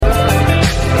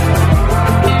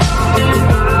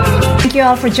you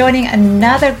all for joining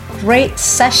another great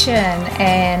session,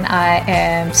 and I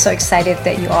am so excited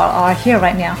that you all are here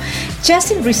right now.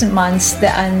 Just in recent months, the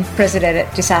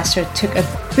unprecedented disaster took a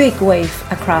big wave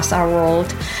across our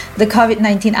world. The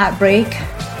COVID-19 outbreak,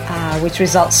 which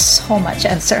results so much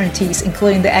uncertainties,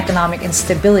 including the economic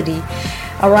instability.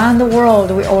 Around the world,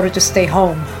 we're ordered to stay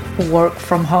home, work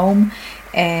from home,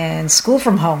 and school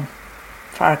from home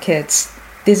for our kids.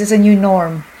 This is a new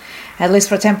norm, at least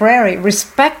for temporary,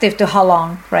 respective to how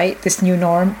long, right, this new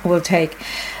norm will take.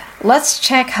 Let's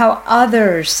check how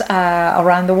others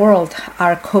around the world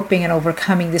are coping and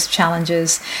overcoming these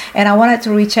challenges. And I wanted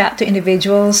to reach out to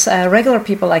individuals, regular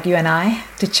people like you and I,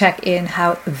 to check in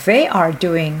how they are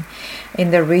doing in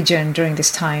their region during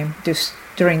this time,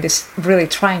 during this really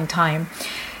trying time.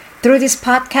 Through this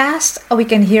podcast, we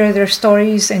can hear their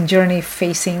stories and journey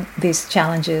facing these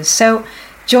challenges. So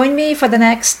join me for the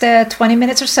next 20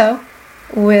 minutes or so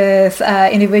with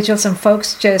individuals and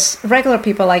folks, just regular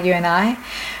people like you and I.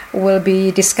 We'll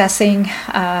be discussing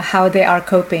how they are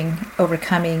coping,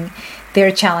 overcoming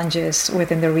their challenges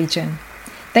within the region.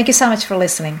 Thank you so much for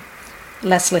listening.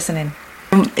 Let's listen in.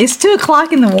 It's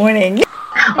 2:00 in the morning.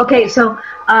 Okay, so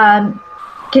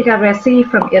Kika, Resi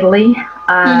from Italy.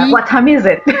 What time is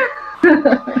it?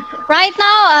 Right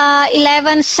now,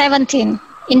 11:17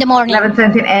 in the morning.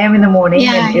 11:17 a.m. in the morning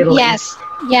in Italy.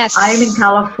 Yes. I'm in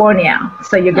California,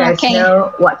 so you guys know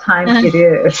what time it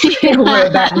is. We're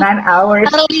about 9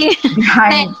 hours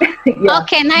behind.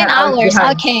 Okay, 9 hours.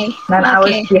 Behind. Okay. 9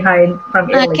 hours behind from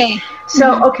Italy. Okay.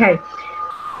 So, okay.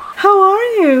 How are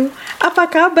you? Apa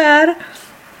kabar?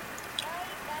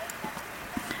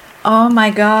 Oh my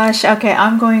gosh. Okay,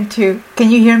 I'm going to... Can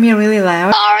you hear me really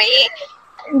loud? Sorry.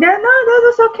 No,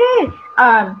 that's okay.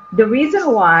 The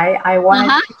reason why I wanted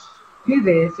to do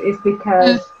this is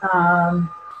because, I'm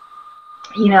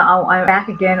back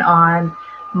again on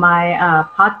my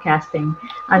podcasting.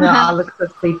 I know I look so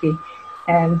sleepy.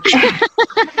 And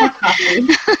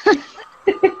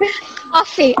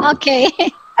Coffee, okay.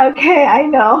 Okay, I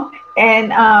know.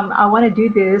 And I want to do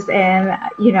this, and,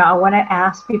 I want to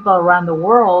ask people around the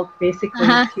world, basically,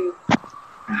 to...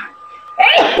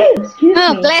 Excuse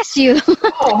me. Bless you.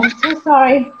 Oh, I'm so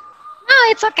sorry. No,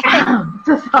 it's okay. I'm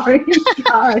so sorry.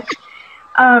 Gosh.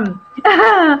 I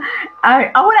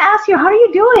want to ask you, how are you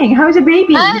doing? How's the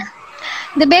baby?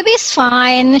 The baby's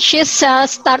fine. She's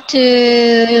start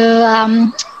to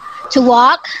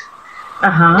walk.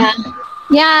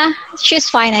 Yeah, she's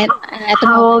fine at the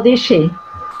How moment. old is she?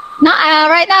 No,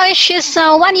 right now she's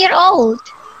 1 year old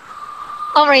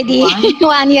already.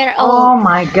 1 year old. Oh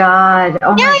my God!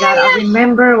 I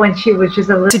remember when she was just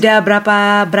a little. Sudah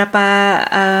berapa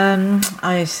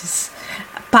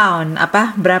pound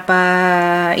berapa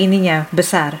ininya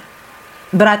besar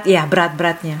beratnya?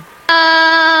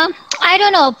 I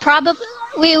don't know.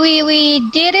 Probably we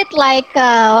did it like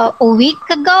a week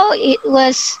ago.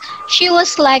 She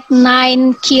was like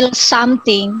 9 kilos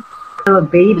something. A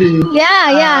baby.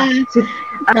 Yeah.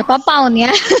 Berapa pound ya?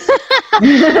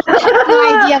 No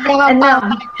idea berapa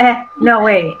pound. No,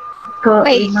 wait. Ke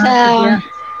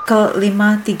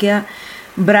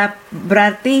 5-3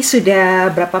 berarti sudah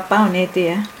berapa pound ya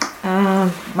itu ya?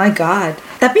 My God.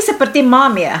 Tapi seperti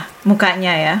mom ya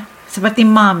mukanya ya. Seperti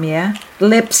mom ya.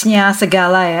 Lipsnya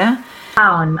segala ya.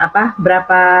 Pound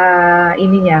berapa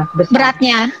ininya besar?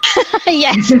 Beratnya.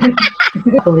 Yes.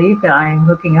 I believe that I'm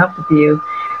hooking up with you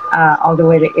all the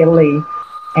way to Italy,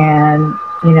 and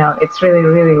it's really,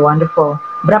 really wonderful.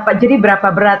 Jadi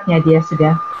berapa beratnya dia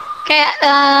sudah? Kayak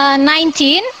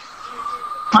 19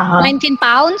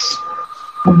 pounds.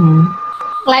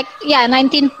 Like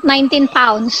 19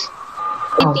 pounds.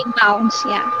 18 pounds,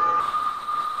 yeah.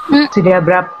 Sudah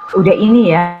berapa? Udah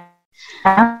ini ya?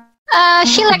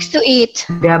 She likes to eat.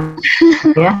 Udah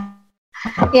ya?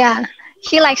 Yeah,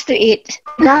 she likes to eat.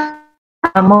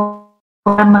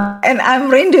 And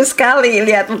I'm rindu sekali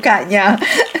lihat mukanya.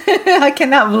 I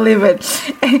cannot believe it.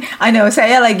 I know,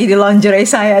 saya lagi di lingerie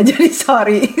saya, jadi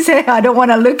sorry. I don't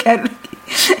want to look at...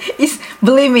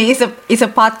 Believe me, it's a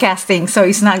podcasting, so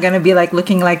it's not going to be like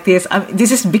looking like this.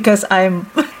 This is because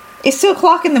it's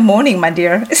 2:00 in the morning, my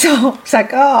dear. So it's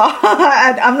like,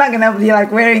 I'm not going to be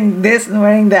like wearing this and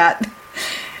wearing that.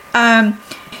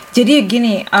 Jadi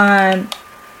gini,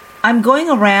 I'm going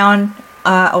around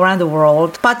the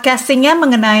world. Podcastingnya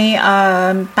mengenai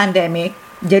pandemic.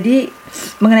 Jadi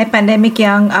mengenai pandemic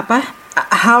yang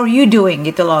how are you doing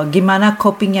gitu loh. Gimana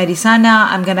copingnya di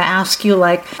sana? I'm gonna ask you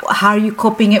like how are you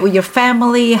coping it with your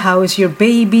family? How is your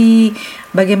baby?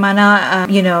 Bagaimana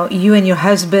you and your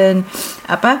husband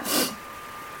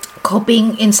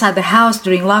coping inside the house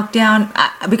during lockdown,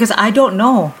 because I don't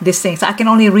know these things. I can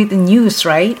only read the news,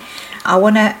 right? I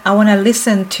wanna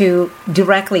listen to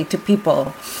directly to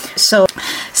people. So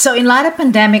in light of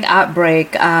pandemic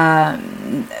outbreak,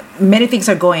 many things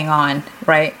are going on,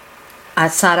 right?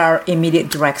 Outside our immediate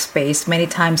direct space. Many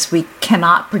times we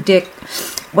cannot predict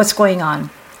what's going on,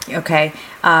 okay,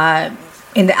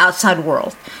 in the outside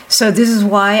world. So this is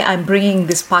why I'm bringing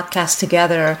this podcast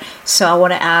together. So I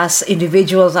want to ask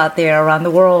individuals out there around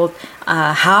the world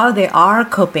how they are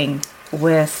coping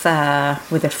with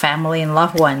their family and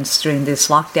loved ones during this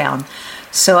lockdown.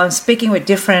 So I'm speaking with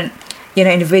different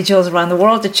individuals around the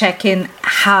world to check in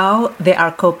how they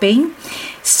are coping.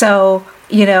 So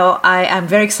I'm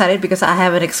very excited because I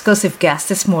have an exclusive guest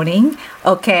this morning.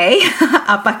 Okay,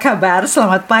 apa kabar?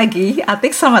 Selamat pagi. I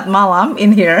think selamat malam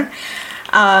in here.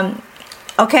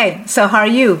 Okay, so how are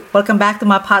you? Welcome back to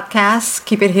my podcast.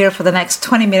 Keep it here for the next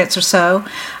 20 minutes or so.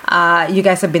 You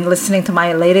guys have been listening to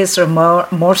my latest or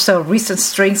more so recent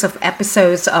strings of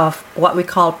episodes of what we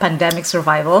call pandemic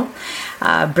survival,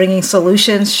 bringing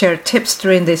solutions, share tips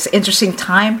during this interesting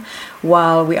time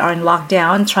while we are in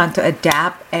lockdown, trying to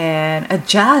adapt and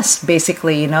adjust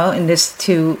basically, in this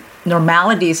to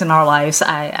normalities in our lives.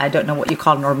 I don't know what you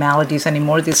call normalities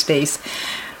anymore these days.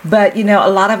 But, a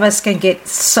lot of us can get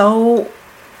so,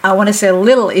 I want to say, a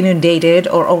little inundated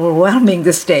or overwhelming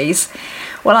these days.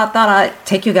 Well, I thought I'd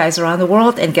take you guys around the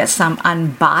world and get some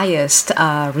unbiased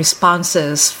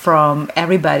responses from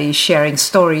everybody sharing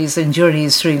stories and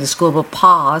journeys during this global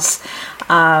pause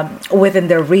within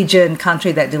the region,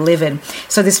 country that they live in.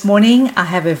 So this morning, I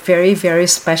have a very, very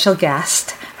special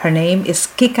guest. Her name is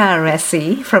Kika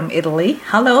Resi from Italy.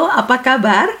 Hello, apa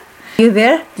kabar? You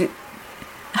there?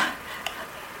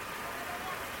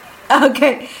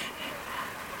 Okay.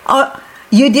 Oh,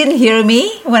 you didn't hear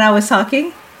me when I was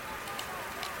talking?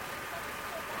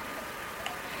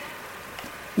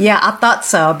 Yeah, I thought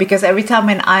so, because every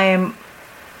time when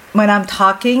I'm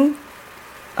talking,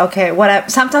 okay,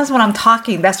 sometimes when I'm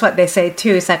talking, that's what they say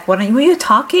too. It's like, when you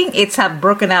talking, it's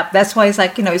broken up. That's why it's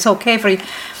like, it's okay for you.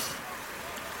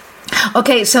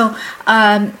 Okay, so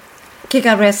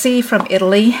Kika Resi from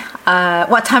Italy.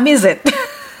 What time is it?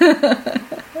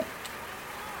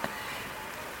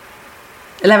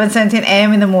 11:17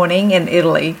 a.m. in the morning in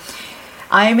Italy.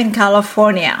 I am in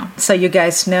California, so you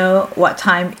guys know what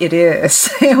time it is.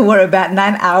 We're about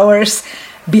 9 hours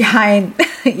behind.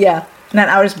 Yeah, 9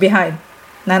 hours behind.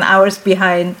 9 hours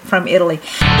behind from Italy.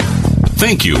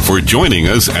 Thank you for joining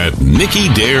us at Nikki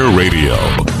Dare Radio,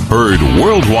 heard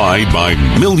worldwide by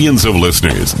millions of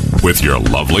listeners, with your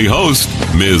lovely host,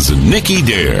 Ms. Nikki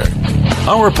Dare.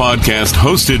 Our podcast,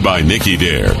 hosted by Nikki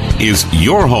Dare, is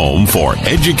your home for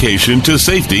education to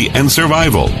safety and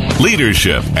survival,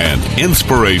 leadership and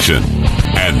inspiration.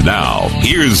 And now,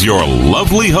 here's your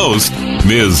lovely host,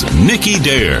 Ms. Nikki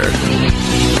Dare.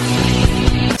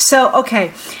 So, okay.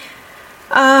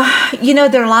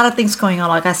 There are a lot of things going on,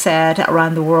 like I said,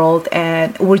 around the world,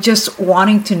 and we're just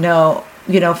wanting to know,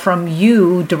 from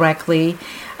you directly,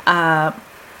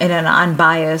 in an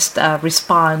unbiased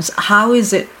response, how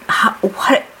is it,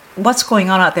 what's going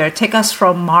on out there? Take us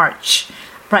from March.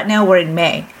 Right now we're in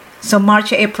May. So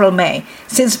March, April, May.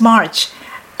 Since March,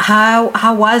 how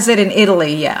was it in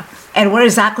Italy? Yeah. And where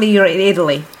exactly you're in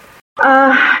Italy? There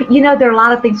are a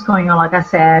lot of things going on, like I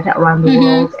said, around the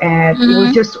world, and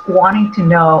we're just wanting to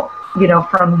know,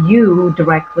 from you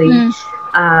directly, in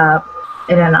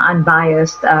an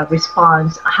unbiased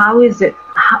response, how is it,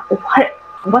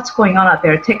 what's going on out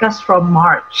there? Take us from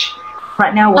March.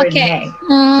 Right now we're in May.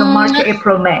 So March,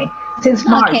 April, May. Since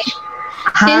March,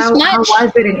 how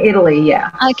was it in Italy?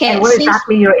 Yeah. Okay. And where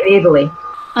exactly you're in Italy?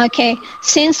 Okay.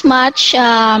 Since March,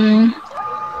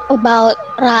 about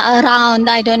around,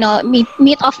 I don't know,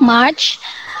 mid of March,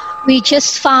 we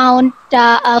just found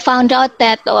out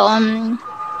that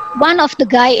one of the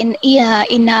guy in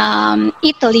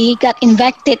Italy got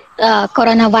infected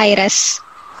coronavirus.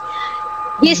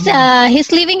 He's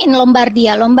living in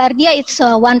Lombardia. Lombardia, it's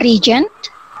one region,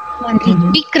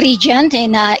 big region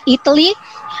in Italy,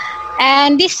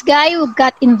 and this guy who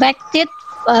got infected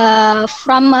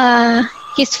from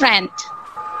his friend.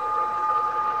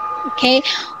 Okay,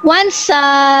 once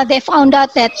they found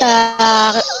out that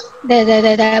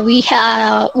we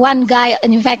have one guy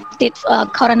infected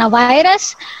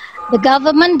coronavirus, the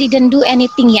government didn't do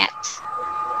anything yet.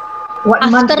 What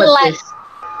month was this?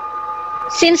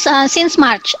 Since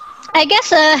March, I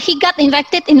guess he got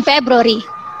infected in February,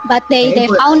 but they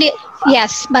found it.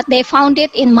 Yes, but they found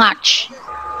it in March.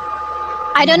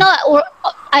 I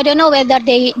don't know whether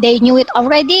they knew it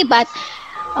already, but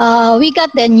we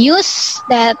got the news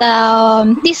that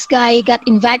this guy got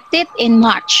infected in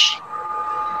March.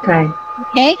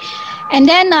 Okay, and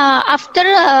then after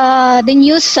the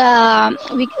news,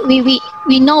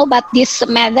 we know about these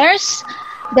matters.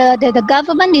 The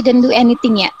government didn't do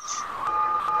anything yet.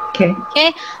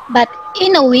 Okay, but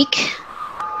in a week,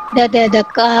 the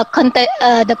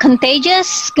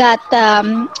contagious got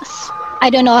I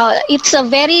don't know. It's a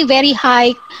very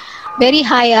high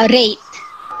rate.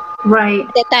 Right.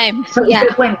 At the time. So it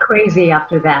just went crazy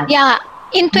after that. Yeah.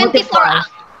 In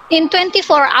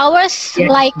 24 hours,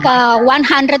 like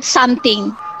 100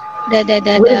 something.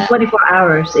 Within 24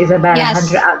 hours is about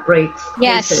 100 outbreaks.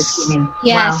 Yes. Cases, you mean?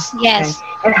 Yes. Wow. Yes. Okay.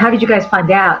 And how did you guys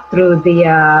find out? Through the,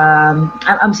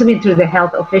 I'm assuming through the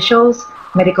health officials,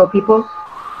 medical people?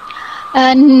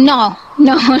 No.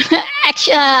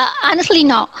 Actually, honestly,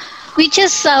 no. We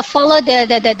just follow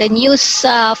the news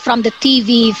from the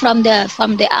TV, from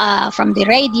the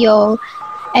radio,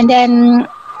 and then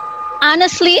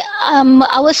honestly,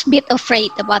 I was a bit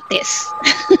afraid about this.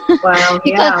 Wow,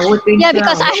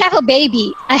 because I have a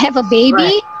baby.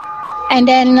 Right. And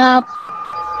then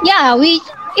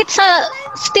it's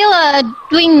still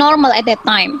doing normal at that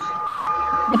time.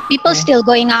 The people still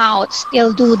going out,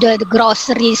 still do the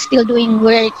groceries, still doing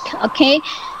work. Okay,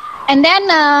 and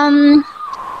then.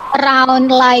 Around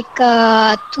like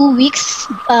 2 weeks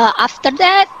after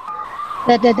that,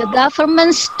 the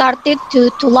government started to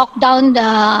lock down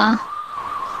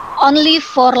only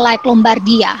for like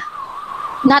Lombardia,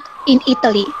 not in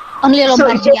Italy. Only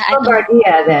Lombardia. So just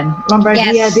Lombardia then.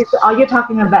 Lombardia. Yes. This, are you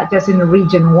talking about just in a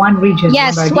region, one region?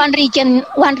 Yes, Lombardia?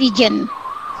 one region.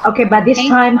 Okay, but this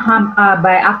time,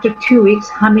 by after 2 weeks,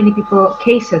 how many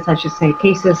cases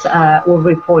were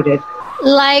reported?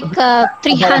 Like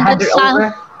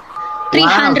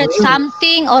 300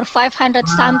 something or 500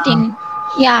 something.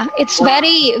 Yeah, it's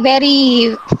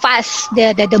very fast,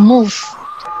 the move.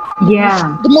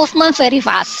 Yeah. The movement very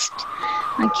fast.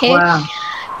 Okay. Wow.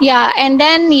 Yeah, and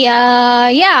then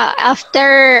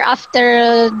after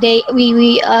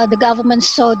the government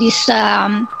saw this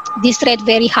rate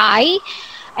very high,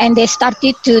 and they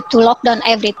started to lock down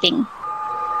everything,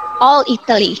 all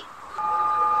Italy.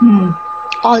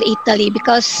 All Italy,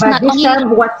 because by not this only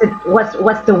time,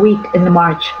 what's the week in the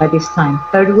March by this time?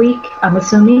 Third week, I'm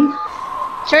assuming.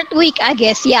 Third week, I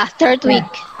guess. Yeah, third week.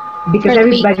 Because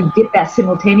everybody did that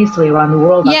simultaneously around the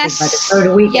world. Yes. By the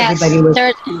third week, everybody was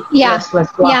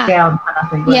let's lock down kind of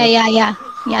thing.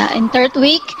 Yeah. In third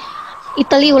week,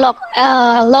 Italy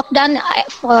locked down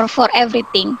for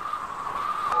everything.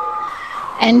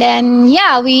 And then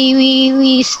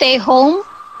we stay home.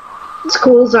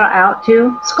 Schools are out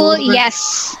too. School,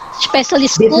 yes, especially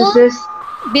school.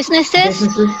 Businesses.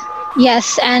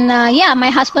 Yes, and my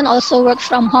husband also worked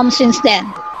from home since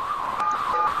then.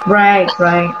 Right.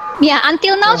 Yeah,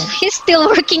 until now he's still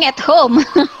working at home.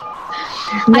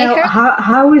 Now,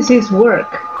 how is his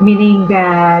work? Meaning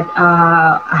that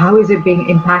how is it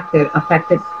being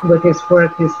affected with his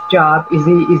work, his job? Is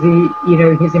he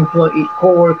his employee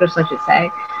co-workers, I should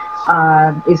say?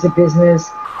 Is the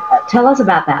business? Tell us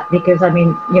about that, because I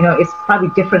mean, it's probably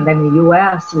different than the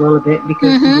U.S. a little bit,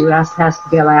 because the U.S. has to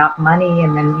bail out money,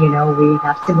 and then we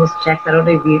have stimulus checks. I don't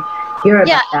know if you hear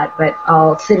about that, but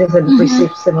all citizens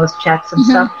receive stimulus checks and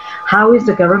stuff. How is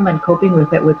the government coping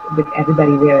with it with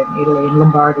everybody there in Italy, in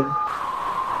Lombardy?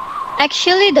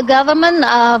 Actually, the government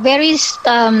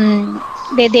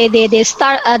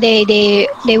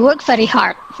they work very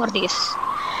hard for this,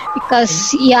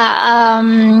 because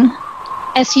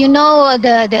as you know,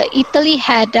 the Italy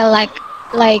had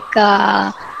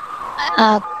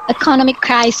economic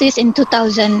crisis in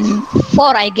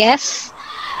 2004, I guess,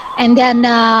 and then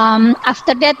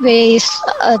after that, the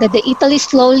Italy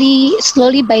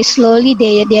slowly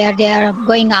they are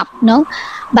going up, no,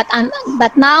 but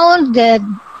now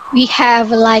we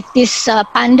have like this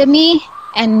pandemic,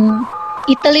 and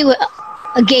Italy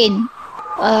again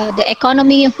the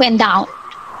economy went down.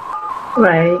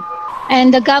 Right.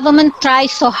 And the government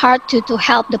tries so hard to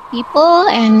help the people,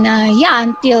 and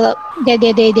until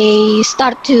they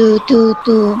start to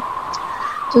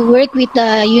work with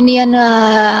the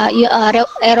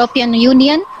European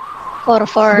Union for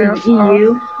the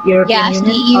EU, European Union.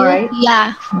 The EU, all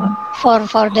right.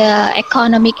 for the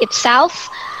economic itself.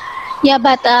 Yeah,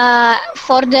 but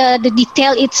for the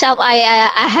detail itself, I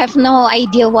have no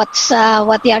idea what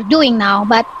they are doing now.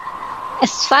 But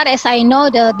as far as I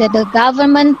know, the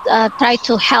government try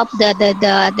to help the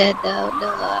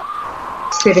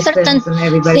citizens and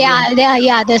everybody.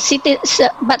 The city,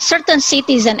 but certain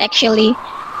citizens actually,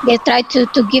 they try to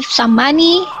give some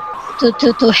money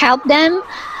to help them,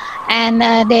 and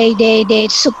they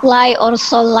supply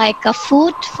also like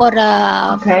food for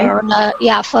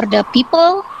for the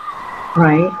people.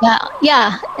 Right.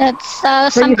 Yeah. It's So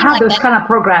you something have like those that. kind of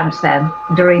programs then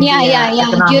during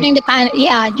economic.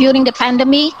 During the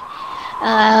pandemic.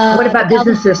 What about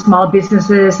businesses, small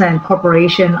businesses and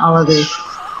corporation, all of this?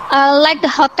 Like the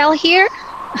hotel here,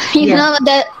 you know,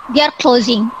 they are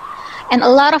closing, and a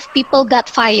lot of people got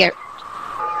fired.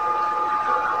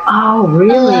 Oh,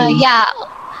 really? Yeah.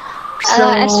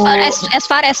 So, As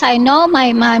far as I know,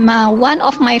 my one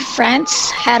of my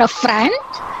friends has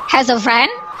a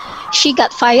friend. She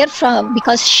got fired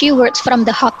because she works from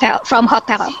the hotel for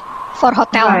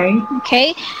hotel. Right.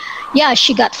 Okay. Yeah,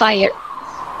 she got fired.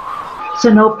 So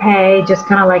no pay, just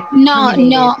kind of like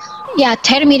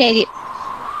terminated.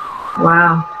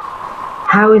 Wow.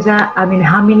 How is that? I mean,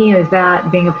 how many is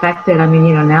that being affected? I mean,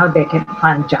 you know, now they can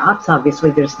find jobs.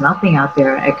 Obviously, there's nothing out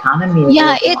there. Economy is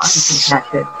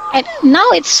impacted. Now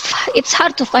it's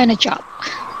hard to find a job.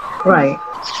 Right.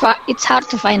 It's hard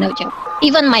to find a job.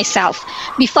 Even myself,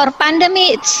 before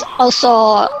pandemic, it's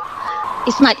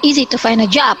not easy to find a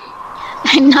job.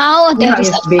 And now there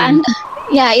is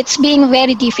it's being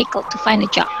very difficult to find a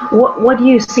job. What do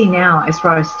you see now as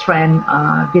far as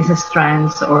business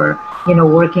trends, or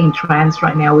working trends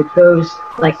right now with those,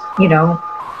 like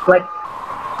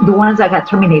the ones that got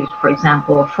terminated, for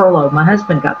example, furlough. My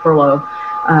husband got furlough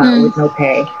with no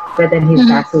pay, but then he's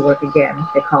back to work again.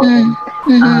 They call him.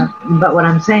 But what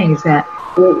I'm saying is that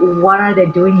what are they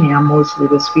doing now? Mostly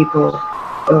those people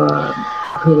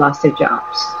who lost their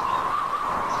jobs.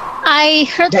 I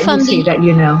heard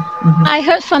I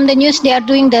heard from the news they are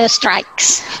doing the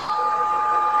strikes.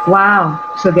 Wow!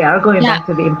 So they are going back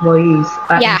to the employers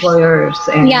and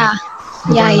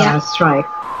strike.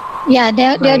 Yeah,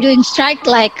 they're doing strike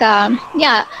like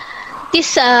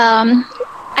this.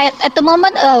 At the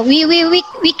moment,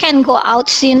 we can go out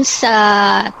since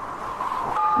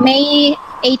May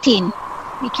 18.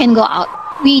 We can go out.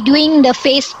 We doing the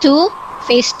phase two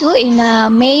in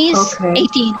May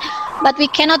 18. But we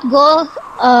cannot go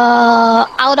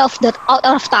out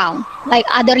of town like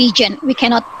other region. We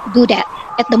cannot do that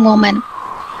at the moment.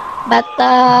 But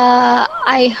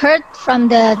I heard from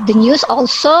the news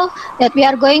also that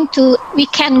we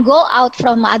can go out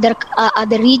from other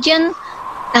region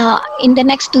in the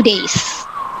next 2 days.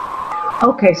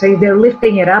 Okay, so they're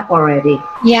lifting it up already.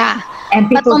 Yeah. And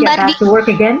people get back to work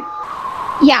again?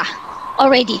 Yeah,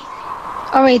 already.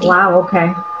 Wow.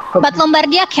 Okay. But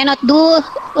Lombardia cannot do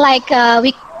like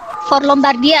for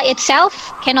Lombardia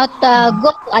itself cannot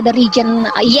go to other region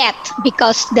yet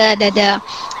because the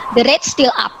rate's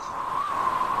still up.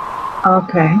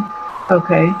 Okay.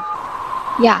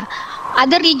 Yeah,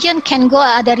 other region can go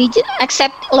other region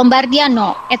except Lombardia.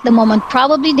 No, at the moment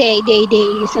probably they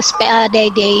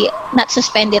not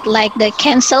suspended, like they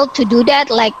cancel to do that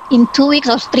like in 2 weeks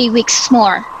or 3 weeks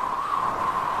more.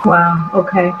 Wow.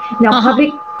 Okay. Now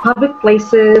public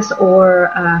places or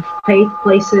faith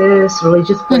places,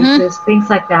 religious places, things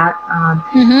like that.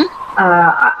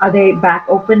 Are they back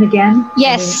open again?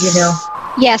 Yes. I mean,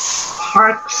 yes.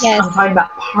 Parks. Yes. I'm talking about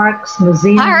parks,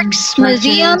 museums.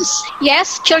 Museums.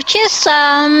 Yes, churches.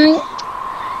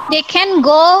 They can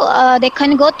go. They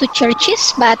can go to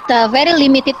churches, but very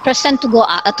limited person to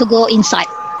go inside.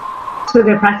 So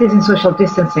they're practicing social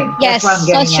distancing. Yes. That's what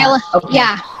I'm getting at. Okay.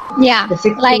 Yeah. The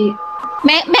 60, like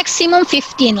maximum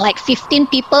 15. Like 15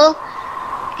 people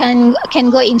can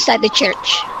go inside the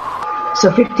church.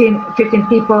 So 15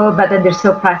 people, but then they're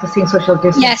still practicing social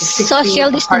distancing. Yes, social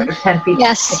distancing. 10 people.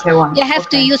 Yes. Okay, well, they have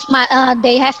to use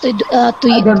they have to use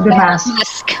the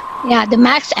mask. Yeah, the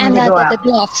mask and the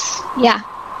gloves. Yeah.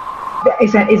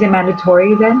 Is it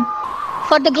mandatory then?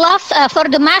 For the gloves, for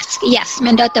the mask, yes,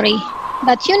 mandatory.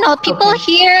 But people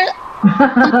here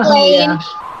complain.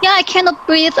 Yeah, I cannot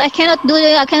breathe. I cannot do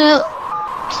it. I cannot.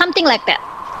 Something like that.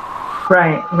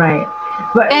 Right.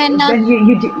 But then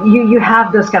you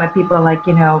have those kind of people, like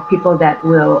people that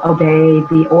will obey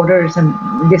the orders and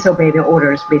disobey the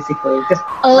orders, basically. Just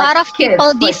a lot of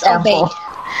people disobey.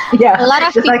 Yeah, a lot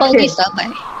of people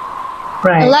disobey.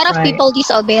 Right. A lot of people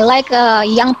disobey. Like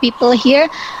young people here,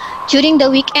 during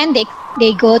the weekend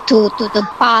they go to the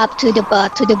pub, to the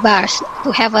bars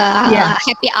to have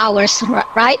happy hours,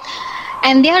 right?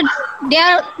 And they're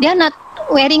not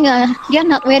wearing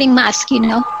mask,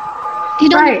 They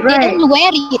don't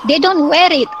wear it. They don't wear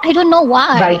it. I don't know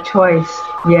why. By choice.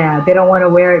 Yeah, they don't want to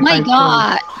wear it. My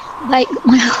God. Choice. Like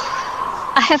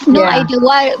I have no idea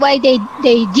why they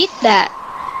did that.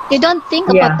 They don't think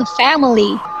about the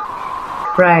family.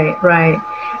 Right.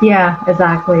 Yeah,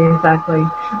 exactly, exactly.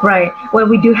 Right. Well,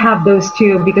 we do have those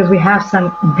too because we have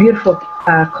some beautiful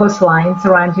coastlines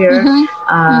around here, Mm-hmm.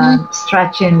 Mm-hmm.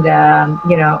 stretching,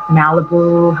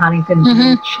 Malibu, Huntington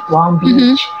Mm-hmm. Beach, Long Mm-hmm.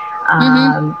 Beach.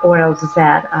 Mm-hmm. Where else is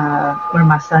that? Where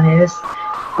my son is,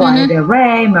 Playa Mm-hmm. del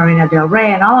Rey, Marina del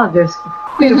Rey, and all of this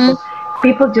Mm-hmm. beautiful.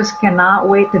 People just cannot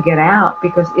wait to get out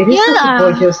because it is such a Yeah.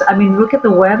 gorgeous. I mean, look at the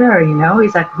weather.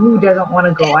 It's like who doesn't want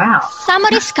to go out? Summer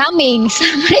is coming.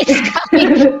 Summer is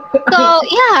coming. So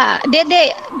yeah,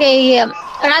 they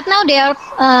right now they are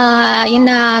in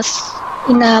a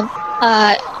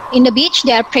in the beach.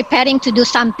 They are preparing to do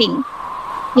something.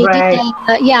 They did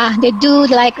Right. they do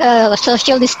like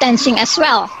social distancing as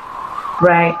well.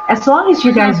 Right. As long as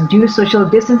you Uh-huh. guys do social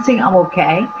distancing, I'm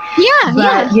okay. Yeah,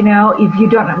 yeah, But, if you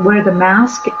don't wear the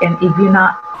mask and if you're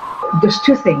not, there's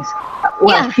two things.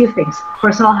 Well, a yeah. few things.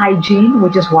 Personal hygiene,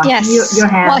 which is washing your Yes.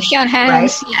 hands, Wash your right?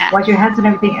 hands. Yeah, Wash your hands and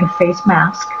everything, and face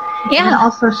mask. And then yeah.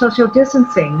 also social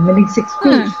distancing, meaning 6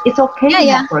 feet. Hmm. It's okay Yeah, to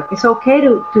yeah. network. It's okay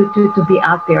to be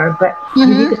out there, but you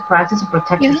need Mm-hmm. to practice and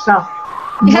protect You yourself.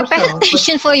 you More have pay so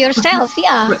attention for yourself.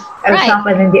 Yeah, right. yourself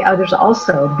and then the others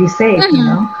also be safe.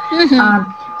 Mm-hmm.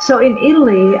 Mm-hmm. So in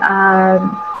Italy,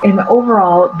 in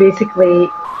overall, basically,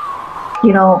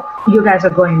 you guys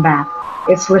are going back.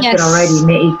 It's listed already, Yes.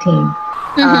 May 18.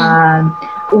 Mm-hmm.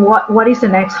 What is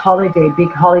the next holiday,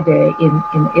 big holiday in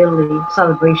Italy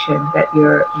celebration that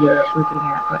you're looking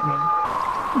at right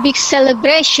now? Big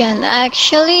celebration.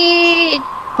 Actually,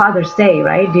 Father's Day,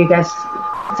 right? Do you guys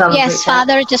celebrate yes. that?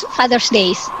 Just Father's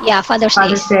Days. Yeah, Father's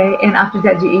Father's Days. Day, and after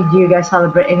that, do you guys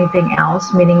celebrate anything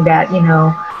else? Meaning that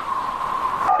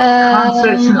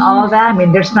concerts and all Um, of that. I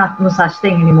mean, there's not no such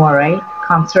thing anymore, right?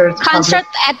 Concerts, public concert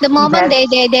at the moment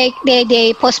events,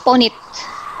 they postpone it.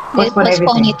 They postpone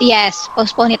postpone it. everything. Yes,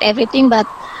 postpone it everything. But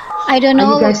I don't Are you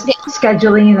know. guys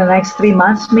scheduling in the next 3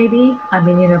 months, maybe? I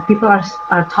mean, people are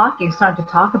starting to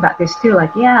talk about this too.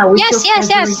 Like, yeah, we're still Yes, yes,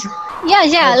 scheduling. yes. Yeah,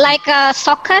 yeah. Okay. Like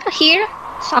soccer here,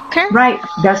 soccer. Right,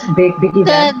 that's a big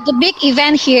event. The big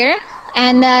event here,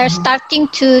 and starting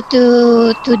to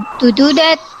do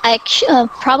that.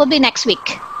 Probably next week.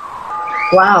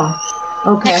 Wow.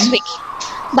 Okay. Next week,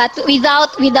 but without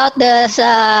the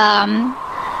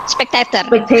spectator.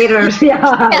 Spectators, yeah,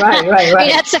 right.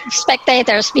 Without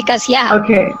spectators, because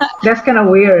Okay, that's kind of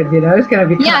weird, It's going to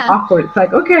be kind Yeah. of awkward. It's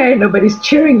like, okay, nobody's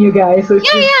cheering you guys, so Yeah,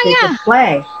 yeah, they yeah. can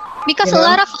play. because You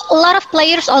know? a lot of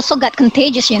players also got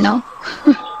contagious.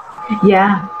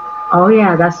 Yeah. Oh,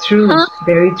 yeah, that's true. Huh?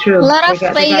 Very true. A lot of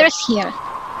They players here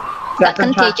got got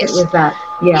contracted contagious. with that.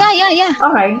 Yeah, yeah, yeah.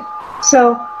 All right.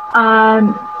 So,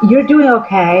 you're doing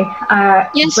okay.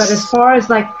 Yes. But as far as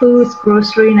like foods,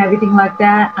 grocery, and everything like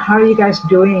that, how are you guys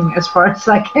doing as far as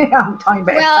like, I'm talking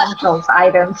about Well- essentials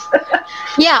items?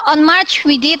 Yeah, on March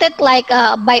we did it like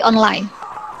buy online,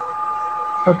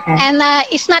 Okay. and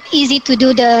it's not easy to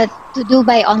do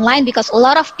buy online because a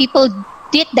lot of people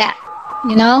did that.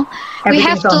 We have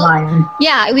Everything's to. online.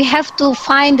 Yeah, we have to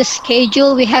find the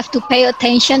schedule. We have to pay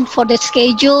attention for the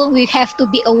schedule. We have to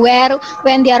be aware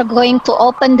when they are going to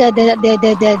open the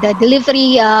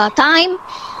delivery time.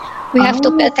 We have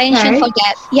to pay attention Okay. for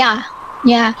that. Yeah,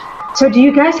 yeah. So do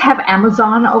you guys have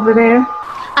Amazon over there?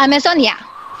 Amazon, yeah.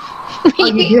 Oh,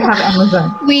 you do have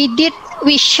Amazon.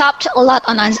 We shopped a lot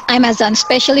on Amazon,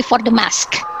 especially for the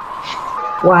mask.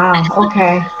 Wow.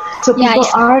 Okay. So Yeah, people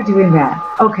it's- are doing that.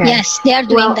 Okay. Yes, they are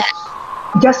doing Well, that.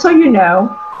 Just so you know,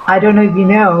 I don't know if you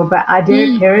know, but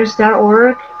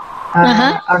IDidItCares.org,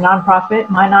 our nonprofit,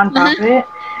 my nonprofit,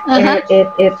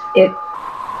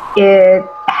 it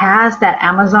has that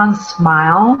Amazon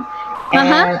smile.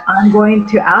 And I'm going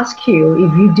to ask you,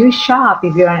 if you do shop,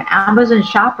 if you're an Amazon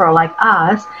shopper like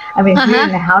us, I mean, here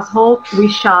in the household, we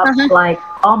shop like,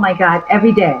 oh my God,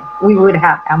 every day we would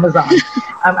have Amazon.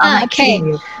 I'm not Okay. kidding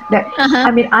you.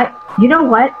 I mean, you know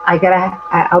what?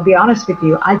 I'll be honest with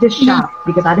you. I just shop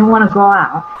because I don't want to go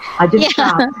out. I just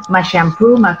shop my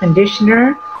shampoo, my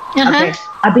conditioner. Okay.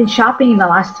 I've been shopping in the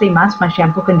last 3 months, my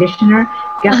shampoo, conditioner.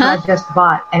 Guess what I just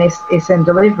bought? And it's in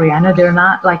delivery. I know they're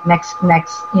not like next,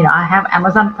 I have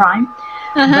Amazon Prime,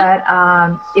 but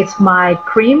it's my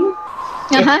cream.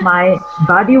 It's my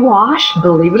body wash,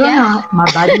 believe it or not, my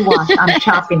body wash. I'm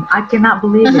shopping. I cannot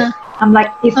believe it. I'm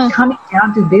like, it's coming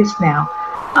down to this now.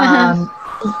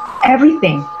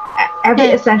 Everything,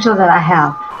 every essential that I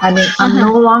have. I mean, I'm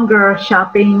no longer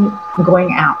shopping,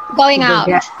 going out. Going to go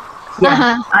out.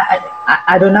 Yeah,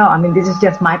 I don't know. I mean, this is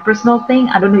just my personal thing.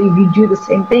 I don't know if you do the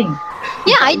same thing.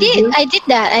 Yeah, I did. do? I did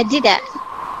that.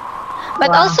 But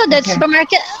Wow, also the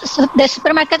okay.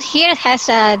 supermarket here has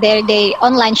their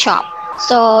online shop.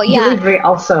 So yeah, delivery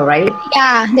also, right?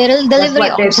 yeah, the delivery That's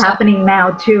what is also. happening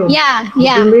now too. Yeah,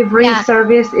 yeah, Delivery yeah.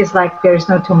 service is like there's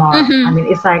no tomorrow. I mean,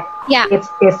 it's like Yeah.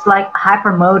 it's like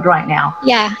hyper mode right now.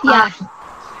 Yeah, yeah.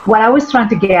 What I was trying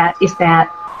to get is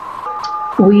that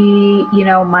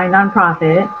my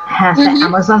nonprofit has the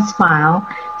Amazon Smile.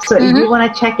 So if you want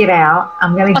to check it out,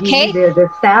 I'm going to give you the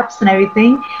steps and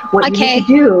everything. What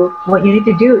you need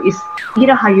to do is, you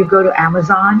know how you go to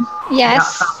Amazon?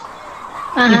 Yes.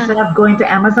 Instead of going to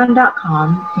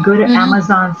Amazon.com, go to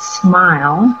Amazon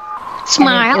Smile.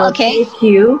 Smile, okay. Take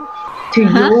you to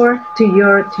your what do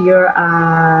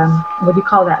you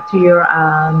call that? To your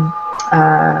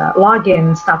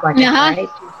login, stuff like that, right?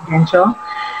 Credential.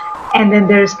 And then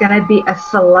there's going to be a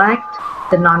select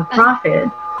the nonprofit.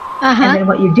 And then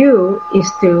what you do is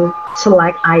to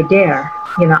select IDARE,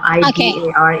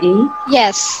 IDARE.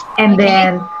 Yes. And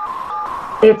then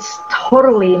it's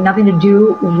totally nothing to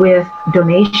do with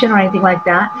donation or anything like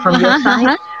that from your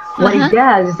side. What it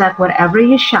does is that whatever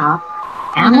you shop,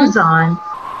 Amazon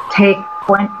take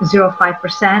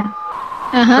 0.05%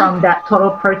 from that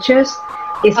total purchase.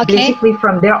 It's basically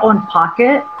from their own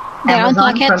pocket.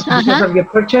 Amazon because of your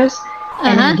purchase,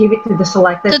 and then give it to the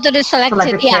selected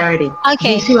charity. Okay.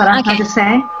 Do you see what I'm trying to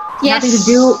say? Yes. Nothing to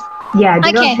do. Yeah,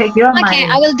 they don't take your money. Okay,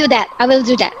 I will do that.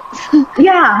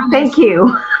 Yeah, thank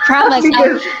you. Promise.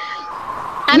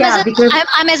 because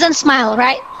Amazon Smile,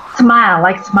 right? Smile.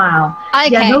 Okay.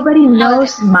 Yeah, nobody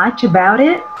knows much about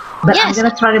it, but I'm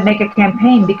gonna try to make a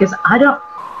campaign because I don't,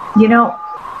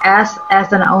 as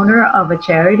an owner of a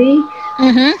charity,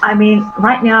 I mean,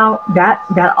 right now that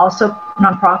also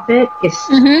nonprofit is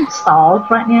stalled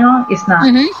right now. It's not,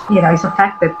 it's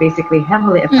affected, basically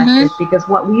heavily affected because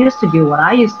what I used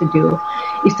to do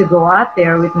is to go out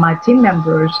there with my team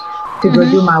members to go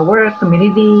do my work,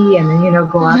 community, and then,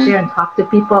 go out there and talk to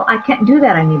people. I can't do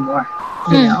that anymore.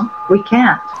 We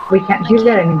can't do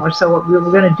that anymore. So what we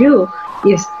were going to do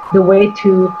is the way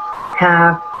to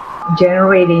have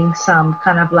generating some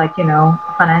kind of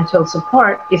financial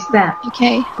support is that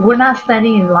we're not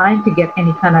standing in line to get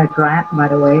any kind of grant, by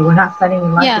the way. We're not standing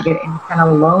in line to get any kind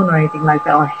of loan or anything like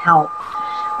that or help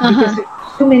because there's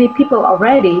too many people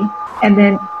already. And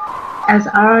then as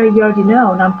you already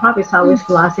know, nonprofits always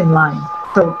last in line.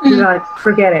 So you're like,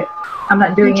 forget it. I'm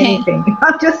not doing anything.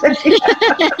 I'm just saying.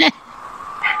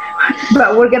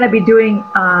 But we're going to be doing,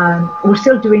 we're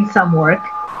still doing some work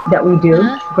that we do,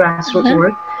 grassroots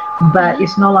work. But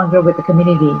it's no longer with the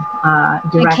community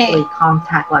directly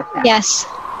contact like that. Yes.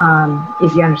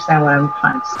 If you understand what I'm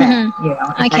trying to say,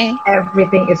 like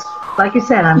everything is like you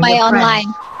said. By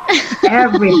online.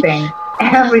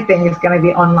 Everything is going to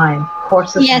be online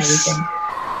courses and everything.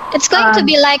 It's going to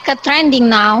be like a trending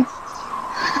now.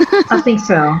 I think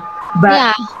so.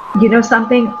 But you know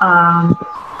something,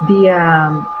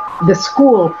 the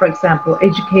school, for example,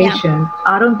 education.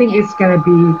 I don't think it's going to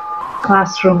be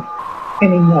classroom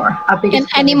anymore. I think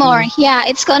it's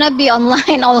gonna be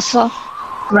online also.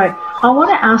 Right. I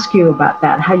want to ask you about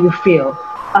that. How you feel?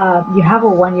 You have a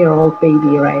 1-year-old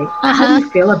baby, right? How do you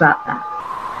feel about that?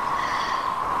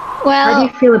 Well, how do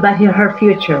you feel about her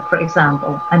future, for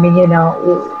example? I mean,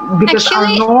 because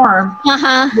actually, our norm,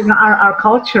 our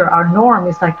culture, our norm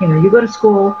is like, you go to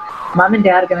school, mom and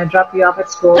dad are gonna drop you off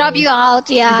at school. Drop you out,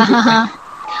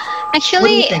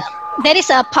 Actually, there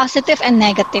is a positive and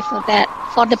negative for that.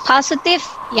 For the positive,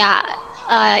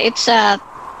 it's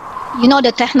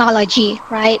the technology,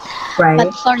 right? Right.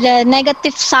 But for the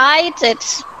negative side,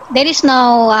 there is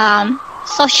no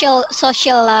social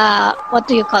what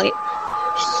do you call it?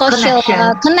 Social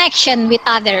connection with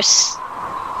others.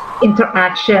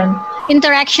 Interaction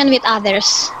with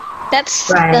others. That's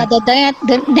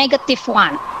the negative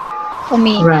one for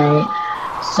me. Right.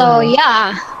 So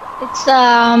it's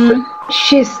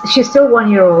She's still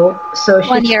 1-year-old, so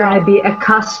she's going to be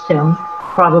accustomed,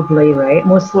 probably, right?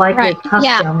 Most likely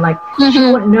accustomed. Like she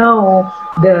won't know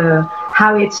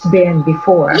how it's been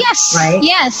before. Yes. Right.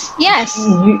 Yes.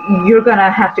 You're going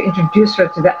to have to introduce her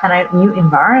to that kind of new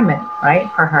environment, right,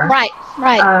 for her. Right.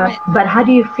 But how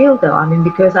do you feel though? I mean,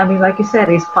 because like you said,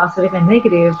 it's positive and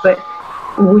negative. But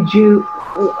what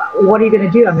are you going to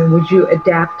do? I mean, would you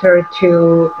adapt her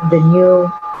to the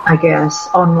new, I guess,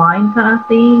 online kind of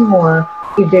thing, or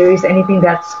if there is anything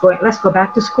that's going, let's go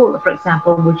back to school, for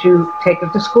example, would you take her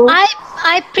to school?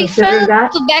 I prefer to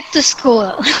back to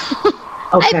school.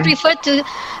 Okay. I prefer to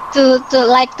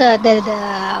like the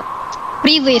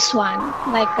previous one,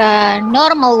 like a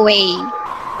normal way.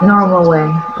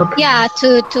 Okay. Yeah,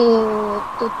 to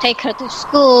take her to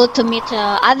school, to meet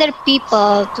other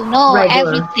people, to know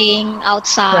everything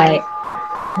outside.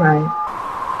 Right.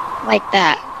 Like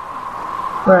that.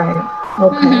 Right.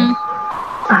 Okay.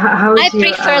 How's I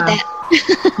your? prefer that.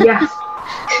 Yes.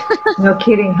 No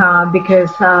kidding, huh?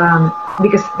 Because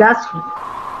that's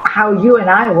how you and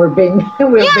I were being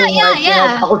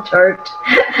Yeah. cultured.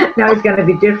 Now it's gonna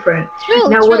be different. True,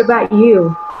 Now, what true. about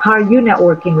you? How are you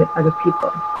networking with other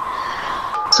people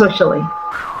socially?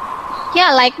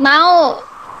 Yeah, like now,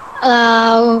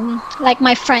 like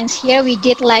my friends here, we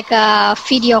did like a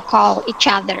video call each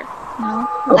other,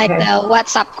 like Okay. a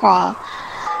WhatsApp call.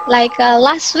 Like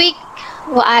last week,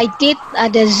 I did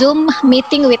the Zoom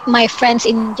meeting with my friends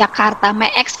in Jakarta, my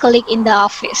ex-colleague in the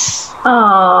office.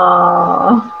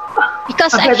 Oh,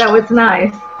 Because I bet that was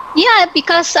nice. yeah,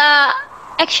 because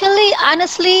actually,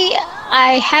 honestly,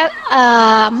 I have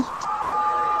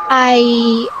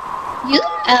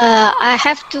I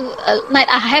have to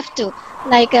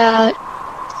like I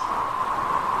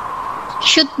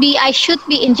should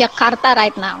be in Jakarta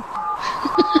right now.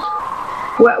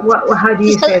 How do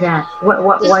you say that?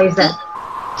 Why is that?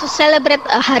 To celebrate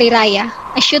Hari Raya.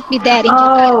 I should be there in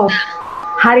Oh, Jakarta.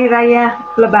 Hari Raya,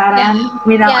 Lebaran,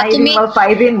 Minal Yeah, to Aidin meet. wal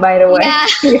Faizin, by the way.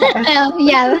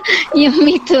 Yeah,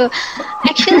 me too.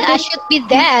 Actually, I should be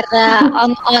there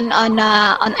on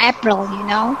April,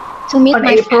 to meet On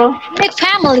my April?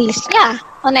 families. Yeah,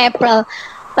 on April.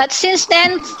 But since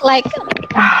then, like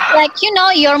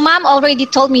your mom already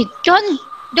told me, don't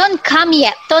come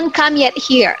yet. Don't come yet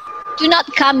here. Do not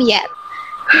come yet.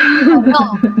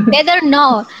 No, better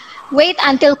no. Wait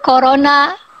until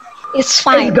Corona is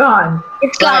fine. It's gone.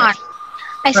 It's gone. Right.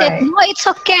 I said, Right. no, it's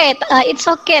okay. It's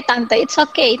okay, Tante. It's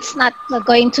okay. It's not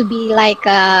going to be like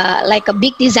a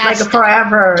big disaster. Like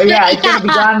forever. Yeah, it's gonna be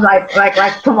gone like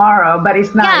tomorrow, but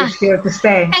it's not. Yeah. It's here to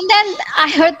stay. And then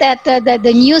I heard that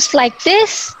the news like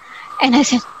this, and I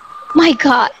said, my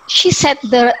God, she said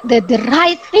the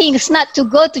right things, not to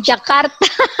go to Jakarta.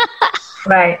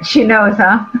 Right. She knows,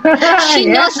 huh? She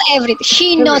Yeah. knows everything.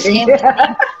 She knows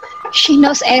everything. She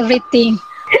knows everything.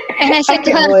 And I said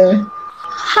to her, believe.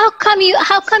 how come you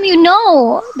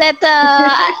know that?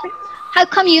 How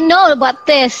come you know about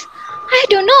this? I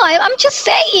don't know. I'm just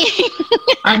saying.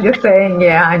 I'm just saying,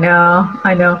 yeah, I know.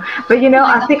 But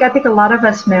I think a lot of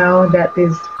us know that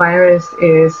this virus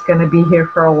is gonna be here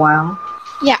for a while.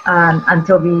 Yeah.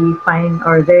 Until they find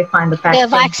the vaccine. The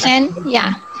vaccine.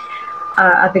 Yeah.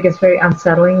 I think it's very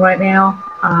unsettling right now.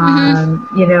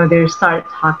 They start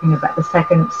talking about the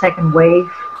second wave,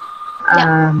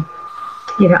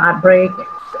 outbreak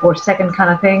or second kind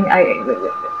of thing.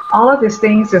 All of these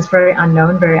things is very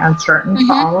unknown, very uncertain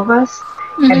for all of us,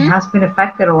 and has been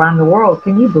affected around the world.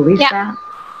 Can you believe that?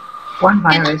 One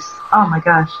virus. Oh my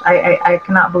gosh, I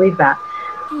cannot believe that.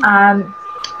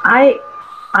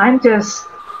 I'm just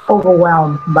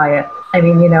overwhelmed by it. I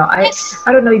mean, I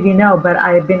don't know if you know, but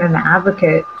I've been an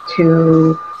advocate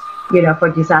for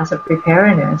disaster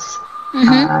preparedness,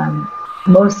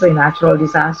 mostly natural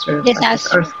disasters, such as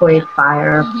earthquake,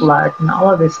 fire, flood, and all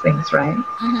of these things, right?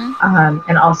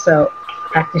 And also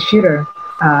active shooter,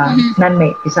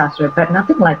 man-made disaster, but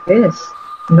nothing like this.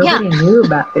 Nobody knew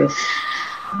about this.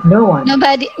 No one.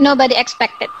 Nobody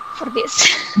expected for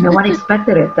this. No one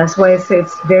expected it. That's why it's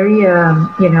very,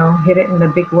 hit it in a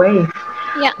big wave.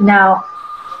 Yeah. Now,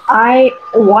 I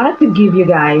wanted to give you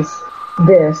guys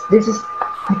this. This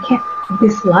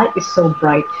light is so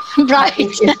bright. Right.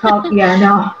 It's called,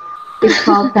 it's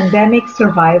called Pandemic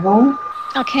Survival.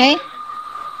 Okay.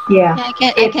 Yeah. I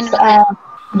can.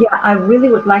 I really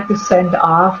would like to send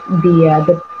off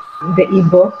the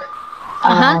ebook.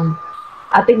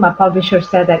 I think my publisher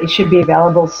said that it should be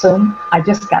available soon. I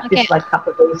just got this like a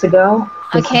couple of days ago.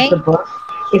 This is the book.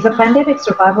 It's a Pandemic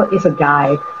Survival is a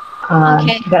guide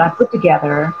that I put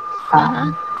together.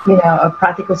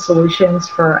 Practical solutions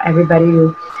for everybody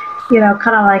to,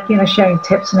 kind of like, sharing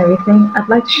tips and everything. I'd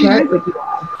like to share it with you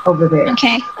all over there.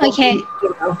 Okay.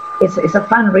 It's a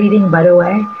fun reading, by the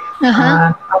way.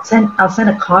 I'll send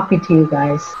a copy to you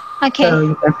guys. Okay. So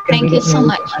you guys can Thank read you it so and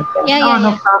much. everything like that. Yeah,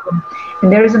 no problem.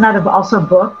 And there is another also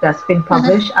book that's been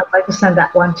published. I'd like to send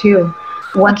that one too.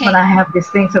 Once when I have these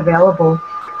things available.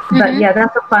 But yeah,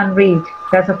 that's a fun read.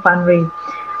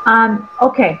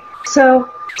 Okay. So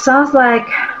sounds like,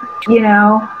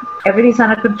 everything's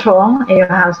under control in your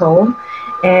household.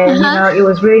 And, it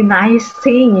was really nice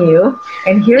seeing you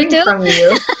and hearing from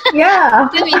you. Yeah.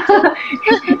 Me too.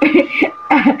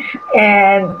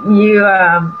 And you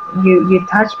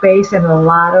touch base in a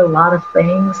lot of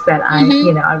things that I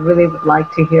really would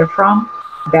like to hear on.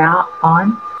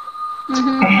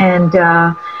 And,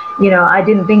 I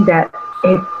didn't think that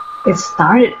it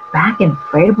started back in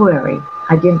February.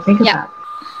 I didn't think about it.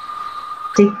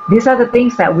 See, these are the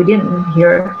things that we didn't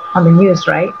hear on the news,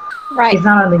 right? Right. It's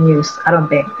not on the news, I don't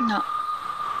think. No.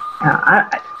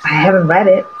 I haven't read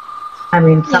it. I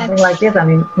mean, something like this. I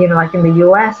mean, like in the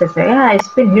U.S., they say, yeah, it's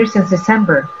been here since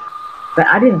December. But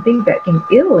I didn't think that in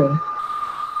Italy.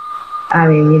 I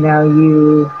mean,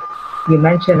 you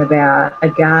mentioned about a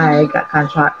guy got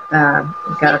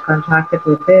contracted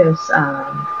with this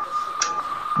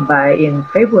in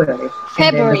February.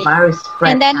 And then the virus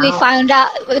spread and then out. we found out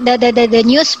the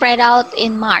news spread out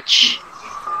in March.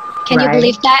 Can you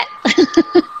believe that?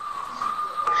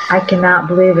 I cannot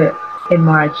believe it. In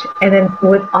March, and then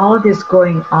with all of this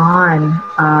going on,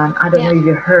 I don't know if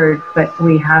you heard, but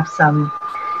we have some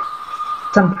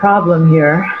problem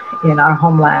here in our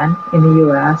homeland in the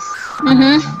U.S.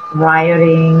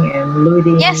 Rioting and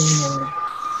looting,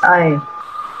 and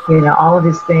all of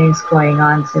these things going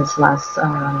on since last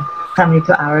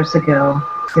 72 hours ago,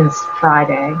 since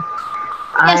Friday.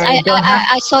 Yes,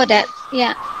 I saw that.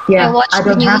 Yeah. I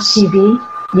don't have TV.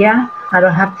 Yeah, I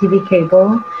don't have TV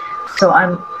cable, so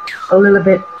I'm a little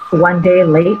bit one day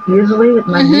late usually with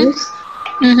my news.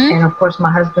 And of course my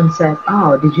husband said,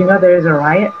 oh, did you know there is a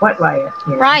riot? What riot?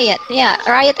 Riot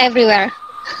everywhere.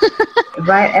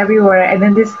 Riot everywhere. And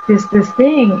then this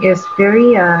thing is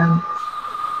very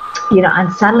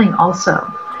unsettling also.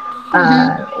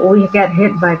 We get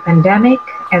hit by pandemic,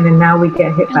 and then now we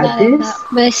get hit by this.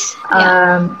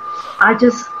 I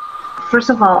just, first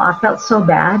of all, I felt so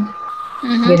bad,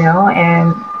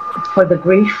 and for the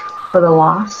grief, for the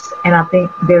loss, and I think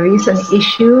there is an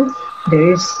issue.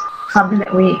 There is something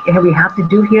that we have to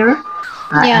do here.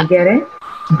 I get it.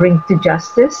 Bring to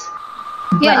justice.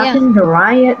 But I think the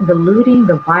riot, the looting,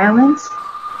 the violence,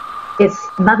 it's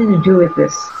nothing to do with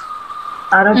this.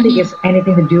 I don't think it's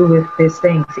anything to do with these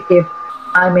things. If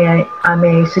I may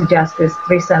suggest this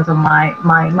 3 cents of my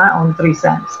own 3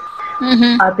 cents.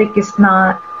 I think it's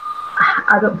not.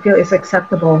 I don't feel it's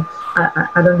acceptable. I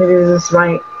don't think this is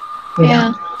right. You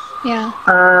know?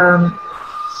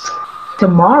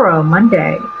 Tomorrow,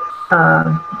 Monday,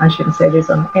 I shouldn't say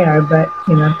this on air, but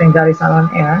thank God it's not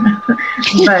on air.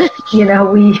 But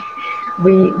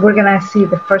we're gonna see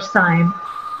the first time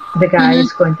the guy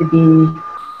is going to be,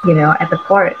 at the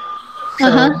court. So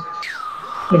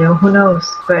who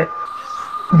knows? But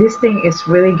this thing is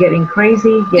really getting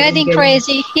crazy. Getting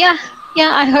crazy. Yeah,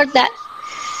 I heard that.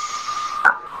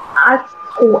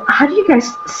 How do you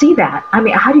guys see that? I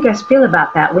mean, how do you guys feel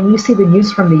about that? When you see the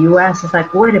news from the U.S., it's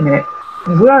like, wait a minute,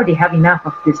 we already have enough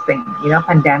of this thing,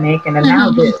 pandemic, and then now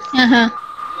this.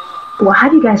 Well, how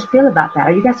do you guys feel about that?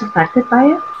 Are you guys affected by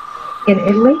it in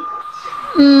Italy?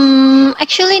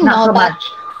 Actually, not so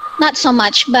much. Not so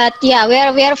much, but yeah,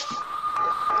 we are.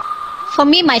 For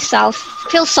me, myself,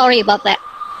 feel sorry about that.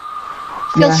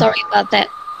 Sorry about that.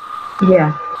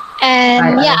 Yeah.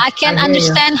 And I can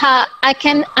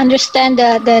understand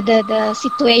the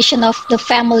situation of the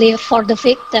family for the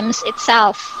victims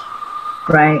itself.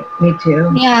 Right, me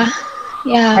too. Yeah.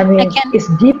 I mean, it's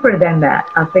deeper than that.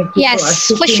 I think people are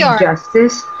seeking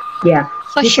justice. Yeah,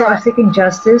 people are seeking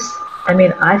justice. I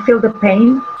mean, I feel the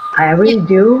pain. I really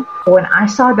do. When I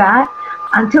saw that,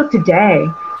 until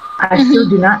today, I still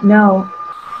do not know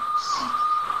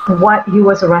what he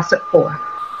was arrested for.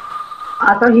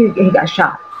 I thought he got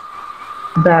shot.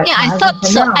 But I thought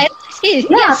so. I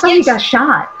thought he got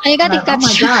shot. I got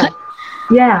shot. God.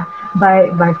 Yeah,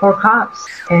 by 4 cops.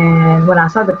 And when I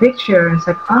saw the picture, it's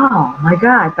like, oh my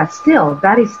God! But still,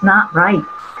 that is not right.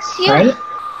 Right?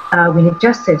 We need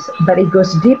justice, but it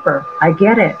goes deeper. I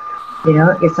get it.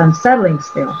 It's unsettling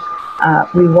still.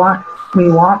 We want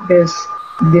this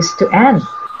to end,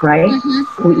 right?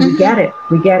 We get it.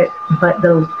 But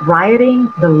the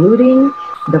rioting, the looting,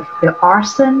 the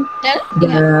arson,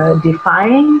 the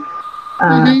defying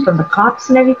from the cops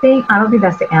and everything, I don't think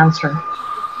that's the answer.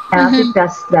 And I think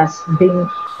that's being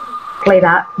played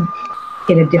out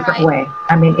in a different way.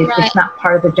 I mean, it's not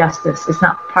part of the justice. It's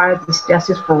not part of this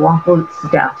justice for wrongful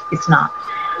death. It's not.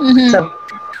 So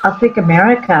I think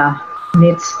America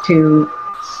needs to,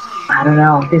 I don't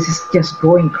know, this is just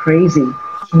going crazy.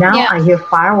 Now I hear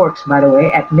fireworks, by the way,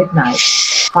 at midnight.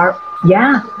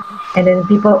 And then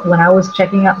people, when I was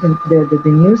checking out the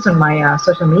news on my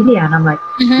social media, and I'm like,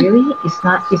 really? It's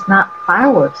not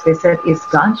fireworks. They said it's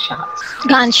gunshots.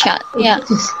 It needs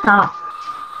to stop.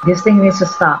 This thing needs to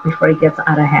stop before it gets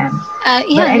out of hand.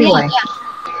 But anyway,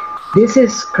 this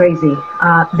is crazy.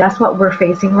 That's what we're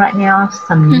facing right now.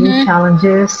 Some new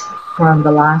challenges from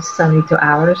the last 72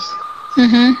 hours.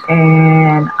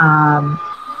 And,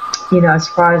 as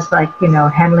far as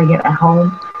handling it at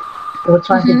home, we're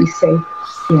trying to be safe.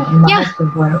 And my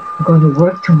husband going to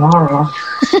work tomorrow.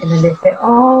 And then they say,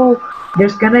 oh,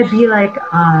 there's going to be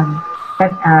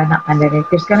not pandemic,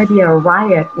 there's going to be a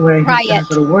riot where he's going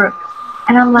to go to work.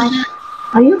 And I'm like,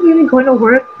 are you really going to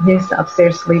work? He's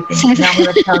upstairs sleeping. And I'm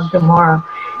going to tell him tomorrow.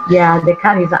 Yeah, they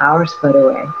cut his hours, by the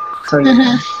way. So,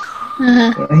 yeah,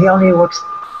 he only works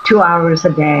 2 hours a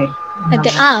day.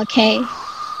 Okay.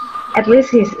 At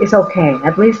least he's okay.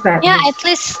 At least that. Yeah, at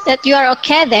least that you are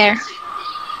okay there.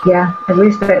 Yeah, at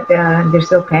least that they're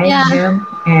still paying him,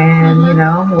 and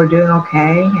we're doing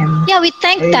okay. And yeah, we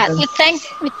thank that. We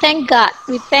thank God.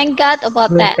 We thank God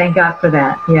about that. Thank God for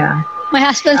that. Yeah. My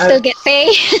husband still get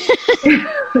paid.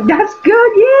 That's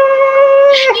good. Yeah.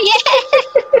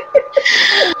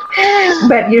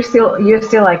 But you're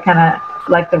still like kind of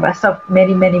like the rest of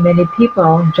many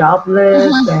people,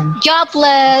 jobless and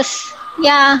jobless.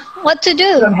 Yeah, what to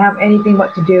do? Don't have anything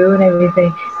what to do and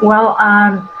everything. Well,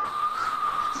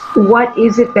 what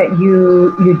is it that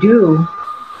you do?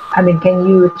 I mean, can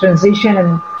you transition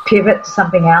and pivot to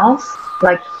something else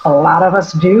like a lot of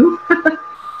us do?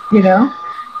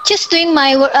 Just doing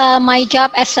my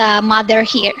job as a mother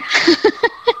here.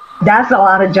 That's a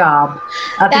lot of job.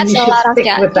 I think you should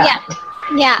stick with that.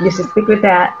 Yeah. You should stick with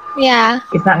that. Yeah.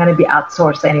 It's not going to be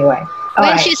outsourced anyway.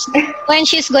 When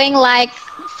she's going like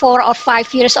 4 or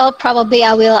 5 years old, probably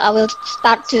I will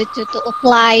start to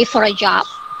apply for a job.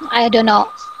 I don't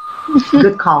know.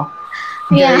 Good call.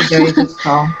 Very, very good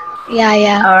call.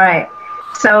 Yeah. All right.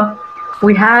 So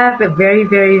we have a very,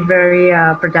 very, very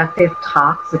productive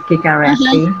talk with Kika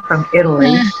Resi from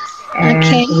Italy, and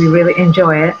we really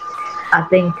enjoy it. I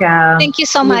think. Thank you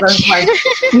so much.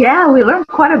 We learned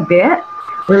quite a bit.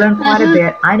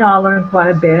 I know I learned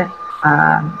quite a bit.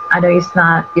 I know it's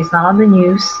not on the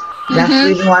news. That's the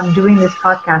reason why I'm doing this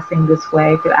podcasting this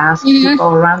way, to ask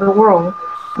people around the world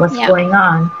what's going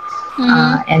on.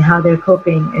 And how they're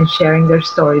coping and sharing their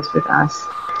stories with us.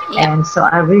 And so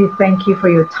I really thank you for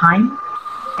your time.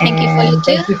 Thank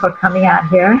you for coming out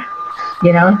here,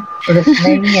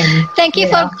 listening. And thank you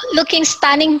for looking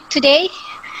stunning today,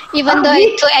 even though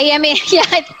it's 2 a.m.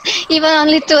 Even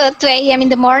only 2 a.m. in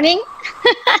the morning.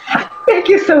 Thank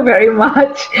you so very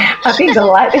much. I think the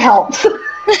light helps.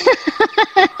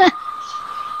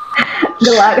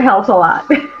 The light helps a lot.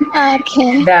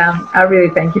 Okay. And, I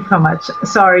really thank you so much.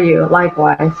 Sorry, you.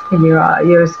 Likewise. You're a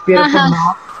beautiful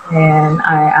mom, and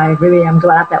I really am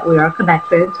glad that we are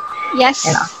connected. Yes.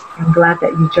 And I'm glad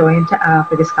that you joined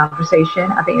for this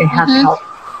conversation. I think it has helped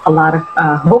a lot of.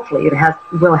 Hopefully,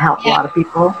 will help a lot of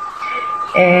people.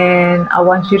 And I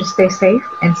want you to stay safe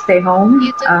and stay home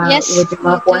with your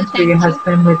loved ones, with your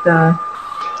husband, with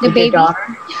baby. Your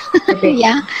daughter.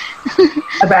 Yeah.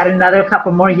 About another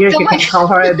couple more years, you can't call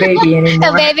her a baby anymore.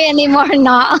 A baby anymore,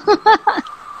 no.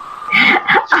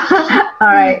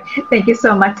 All right. Thank you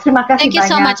so much. Terima kasih Thank you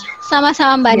so much.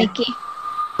 Sama-sama, Mbak Niki.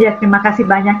 Ya, terima kasih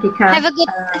banyak, Kika.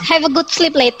 Have a good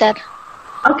sleep later.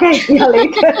 Okay, see you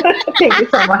later. Thank you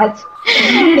so much.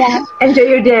 Yeah. Enjoy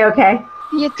your day, okay?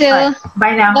 You too. Right.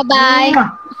 Bye now. Bye-bye.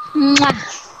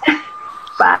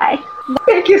 Bye.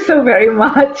 Thank you so very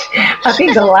much. I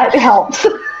think the light helps.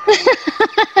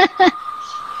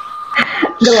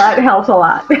 The light helps a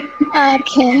lot.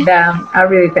 Okay. And, I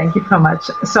really thank you so much.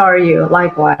 Sorry, you.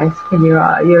 Likewise. You're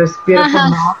a beautiful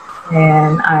mom,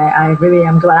 and I really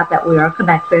am glad that we are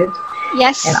connected.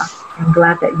 Yes. And I'm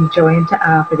glad that you joined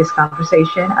for this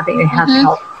conversation. I think it has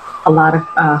helped a lot of.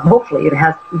 Hopefully,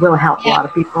 will help a lot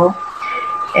of people.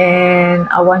 And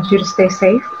I want you to stay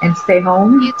safe and stay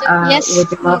home with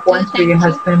your loved ones, with your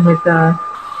husband, with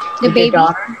baby. Your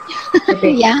daughter.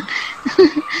 Yeah.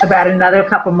 About another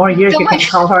couple more years, you can't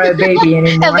call her a baby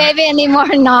anymore. A baby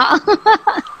anymore, no.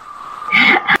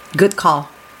 Good call.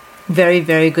 Very,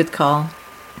 very good call.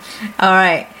 All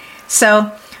right.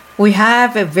 So we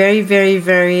have a very, very,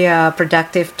 very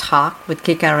productive talk with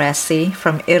Kika Resi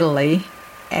from Italy,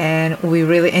 and we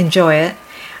really enjoy it.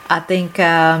 I think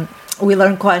we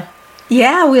learned quite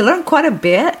a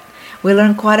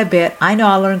bit. I know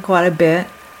I learned quite a bit.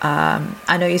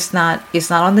 I know it's not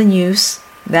on the news.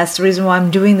 That's the reason why I'm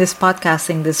doing this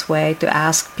podcasting this way, to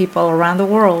ask people around the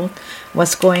world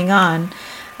what's going on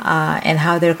and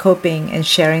how they're coping and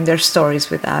sharing their stories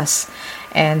with us.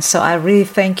 And so I really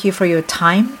thank you for your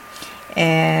time,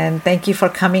 and thank you for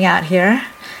coming out here,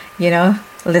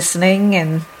 listening,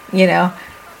 and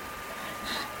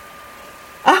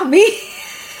me.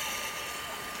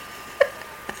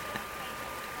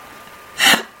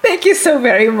 Thank you so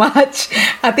very much.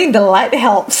 I think the light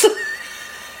helps.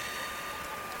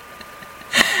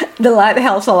 The light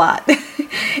helps a lot.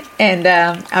 And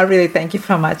I really thank you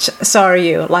so much. Sorry,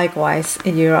 you. Likewise.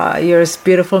 You're a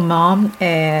beautiful mom,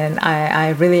 and I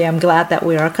really am glad that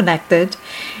we are connected.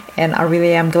 And I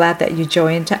really am glad that you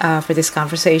joined for this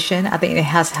conversation. I think it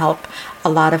has helped a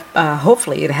lot of.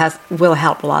 Hopefully, will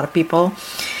help a lot of people.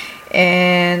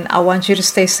 And I want you to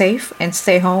stay safe and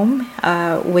stay home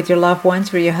with your loved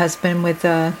ones, with your husband, with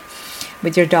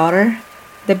your daughter,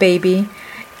 the baby.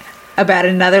 About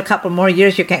another couple more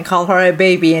years, you can't call her a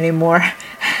baby anymore.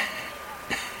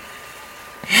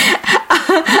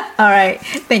 All right.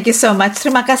 Thank you so much.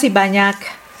 Terima kasih banyak.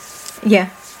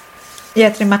 Yeah,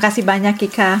 terima kasih banyak,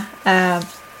 Kika.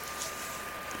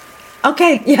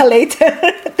 Okay, yeah, later.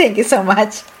 Thank you so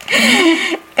much.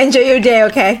 Enjoy your day,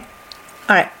 okay?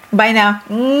 All right. Bye now.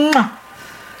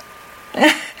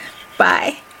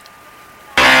 Bye.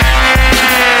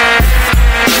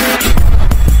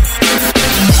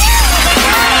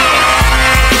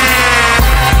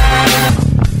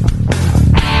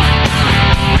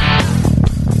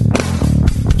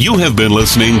 You have been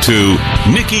listening to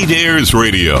Nikki Dare's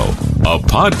Radio, a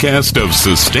podcast of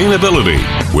sustainability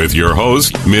with your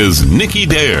host, Ms. Nikki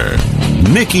Dare.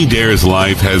 Nikki Dare's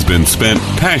life has been spent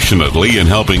passionately in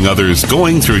helping others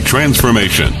going through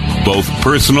transformation, both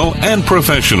personal and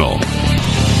professional.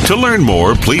 To learn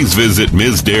more, please visit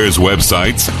Ms. Dare's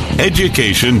websites,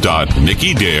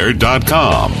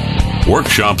 education.nikkidare.com.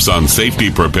 Workshops on safety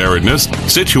preparedness,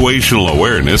 situational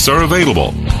awareness are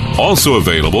available. Also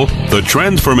available, the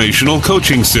Transformational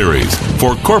Coaching Series.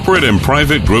 For corporate and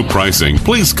private group pricing,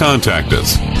 please contact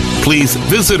us. Please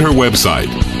visit her website,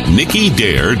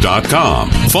 nikkidare.com.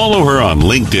 Follow her on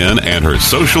LinkedIn and her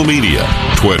social media,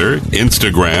 Twitter,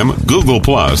 Instagram, Google+,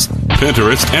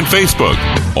 Pinterest, and Facebook.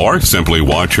 Or simply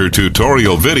watch her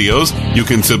tutorial videos. You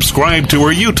can subscribe to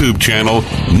her YouTube channel,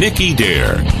 Nikki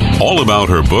Dare. All about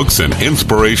her books and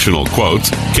inspirational quotes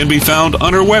can be found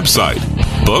on her website,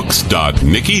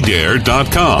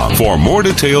 books.nikkidare.com. For more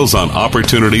details on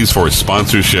opportunities for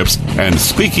sponsorships and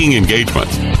speaking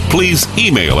engagements, please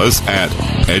email us at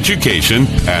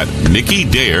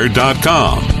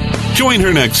education@nikkidare.com. Join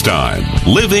her next time,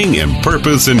 living in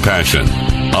purpose and passion.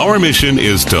 Our mission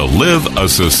is to live a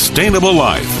sustainable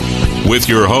life. With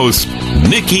your host,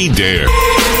 Nikki Dare.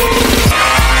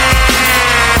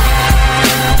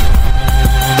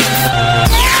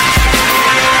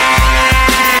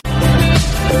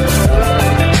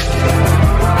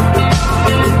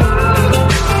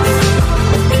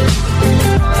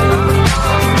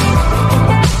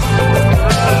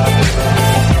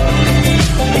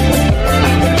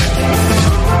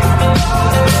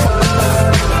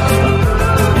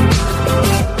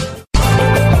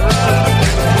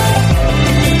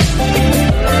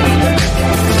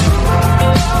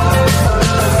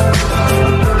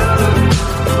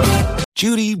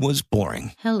 Judy was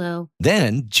boring. Hello.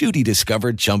 Then Judy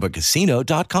discovered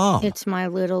ChumbaCasino.com. It's my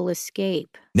little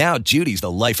escape. Now Judy's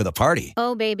the life of the party.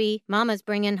 Oh, baby, mama's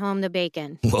bringing home the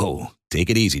bacon. Whoa,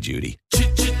 take it easy, Judy.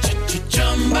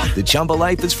 The Chumba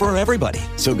life is for everybody.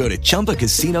 So go to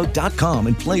ChumbaCasino.com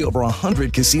and play over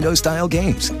 100 casino-style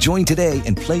games. Join today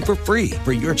and play for free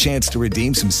for your chance to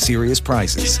redeem some serious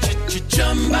prizes.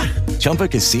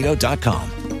 ChumbaCasino.com.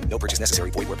 No purchase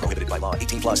necessary. Void where prohibited by law.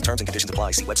 18+ terms and conditions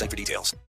apply. See website for details.